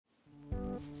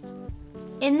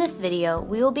In this video,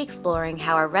 we will be exploring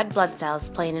how our red blood cells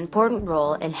play an important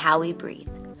role in how we breathe.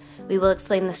 We will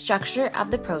explain the structure of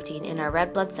the protein in our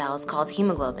red blood cells called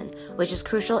hemoglobin, which is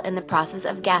crucial in the process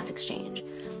of gas exchange.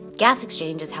 Gas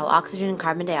exchange is how oxygen and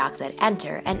carbon dioxide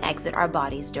enter and exit our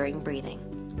bodies during breathing.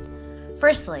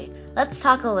 Firstly, let's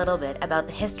talk a little bit about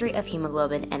the history of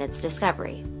hemoglobin and its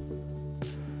discovery.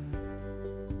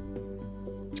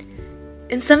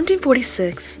 In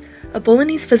 1746, a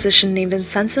Bolognese physician named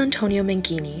Vincenzo Antonio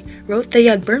Mangini wrote that he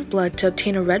had burnt blood to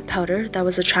obtain a red powder that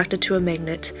was attracted to a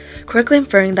magnet, correctly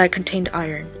inferring that it contained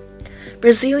iron.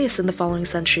 Berzelius in the following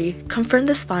century confirmed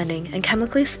this finding and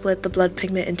chemically split the blood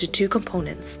pigment into two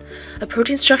components, a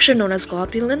protein structure known as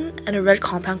globulin and a red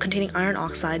compound containing iron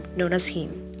oxide known as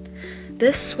heme.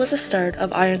 This was the start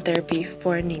of iron therapy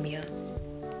for anemia.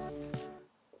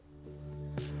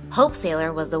 Hope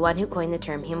Seyler was the one who coined the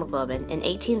term hemoglobin in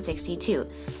 1862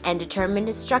 and determined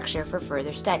its structure for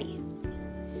further study.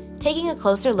 Taking a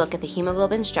closer look at the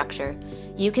hemoglobin structure,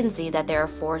 you can see that there are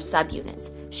 4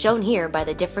 subunits, shown here by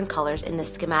the different colors in the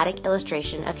schematic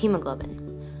illustration of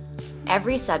hemoglobin.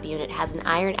 Every subunit has an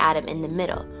iron atom in the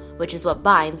middle, which is what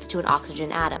binds to an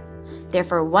oxygen atom.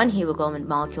 Therefore, one hemoglobin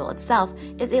molecule itself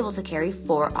is able to carry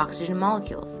 4 oxygen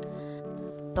molecules.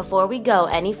 Before we go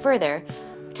any further,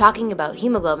 talking about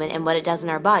hemoglobin and what it does in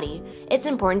our body, it's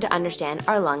important to understand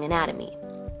our lung anatomy.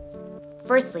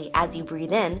 Firstly, as you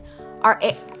breathe in, our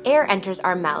air enters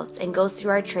our mouths and goes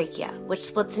through our trachea, which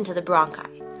splits into the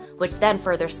bronchi, which then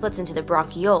further splits into the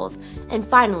bronchioles, and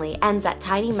finally ends at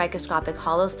tiny microscopic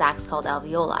hollow sacs called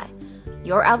alveoli.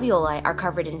 Your alveoli are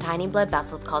covered in tiny blood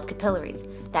vessels called capillaries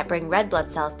that bring red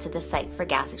blood cells to the site for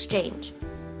gas exchange.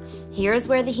 Here is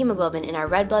where the hemoglobin in our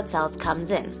red blood cells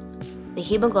comes in. The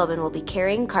hemoglobin will be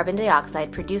carrying carbon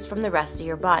dioxide produced from the rest of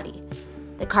your body.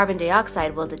 The carbon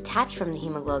dioxide will detach from the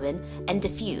hemoglobin and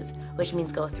diffuse, which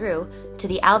means go through, to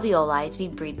the alveoli to be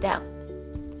breathed out.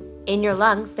 In your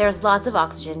lungs, there is lots of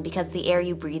oxygen because the air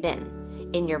you breathe in.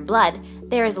 In your blood,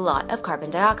 there is a lot of carbon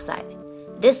dioxide.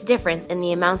 This difference in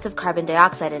the amounts of carbon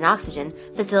dioxide and oxygen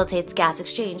facilitates gas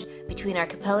exchange between our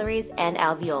capillaries and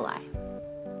alveoli.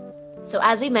 So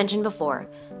as we mentioned before,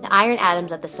 the iron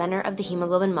atoms at the center of the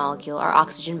hemoglobin molecule are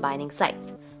oxygen-binding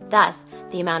sites. Thus,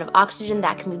 the amount of oxygen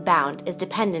that can be bound is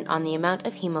dependent on the amount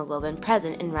of hemoglobin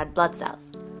present in red blood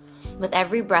cells. With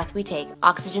every breath we take,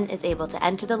 oxygen is able to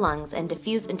enter the lungs and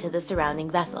diffuse into the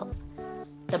surrounding vessels.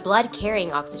 The blood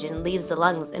carrying oxygen leaves the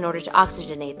lungs in order to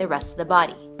oxygenate the rest of the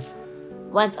body.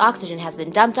 Once oxygen has been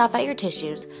dumped off at your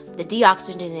tissues, the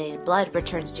deoxygenated blood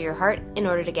returns to your heart in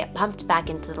order to get pumped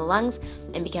back into the lungs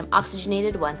and become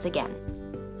oxygenated once again.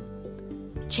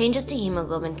 Changes to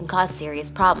hemoglobin can cause serious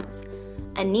problems.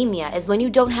 Anemia is when you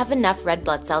don't have enough red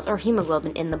blood cells or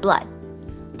hemoglobin in the blood.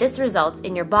 This results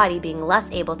in your body being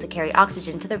less able to carry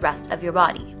oxygen to the rest of your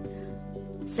body.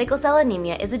 Sickle cell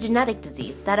anemia is a genetic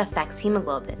disease that affects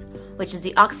hemoglobin, which is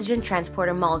the oxygen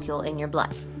transporter molecule in your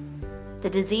blood. The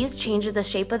disease changes the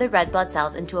shape of the red blood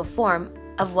cells into a form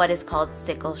of what is called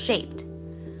sickle-shaped.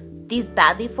 These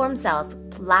badly formed cells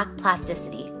lack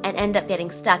plasticity and end up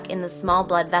getting stuck in the small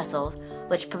blood vessels,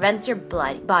 which prevents your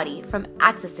body from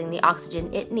accessing the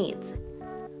oxygen it needs.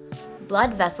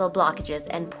 Blood vessel blockages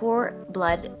and poor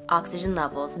blood oxygen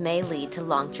levels may lead to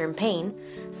long-term pain,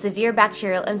 severe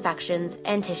bacterial infections,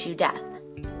 and tissue death.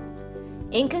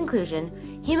 In conclusion,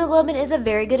 hemoglobin is a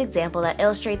very good example that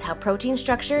illustrates how protein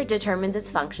structure determines its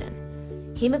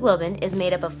function. Hemoglobin is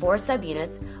made up of 4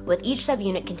 subunits, with each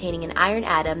subunit containing an iron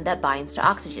atom that binds to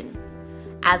oxygen.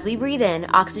 As we breathe in,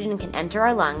 oxygen can enter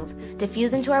our lungs,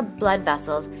 diffuse into our blood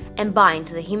vessels, and bind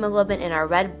to the hemoglobin in our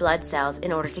red blood cells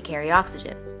in order to carry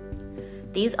oxygen.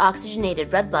 These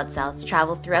oxygenated red blood cells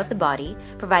travel throughout the body,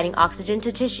 providing oxygen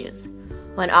to tissues.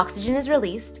 When oxygen is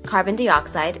released, carbon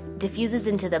dioxide diffuses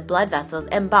into the blood vessels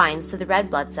and binds to the red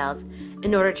blood cells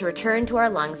in order to return to our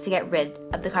lungs to get rid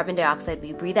of the carbon dioxide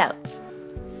we breathe out.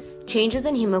 Changes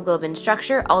in hemoglobin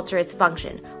structure alter its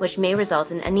function, which may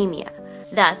result in anemia.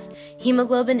 Thus,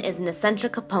 hemoglobin is an essential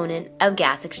component of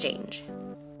gas exchange.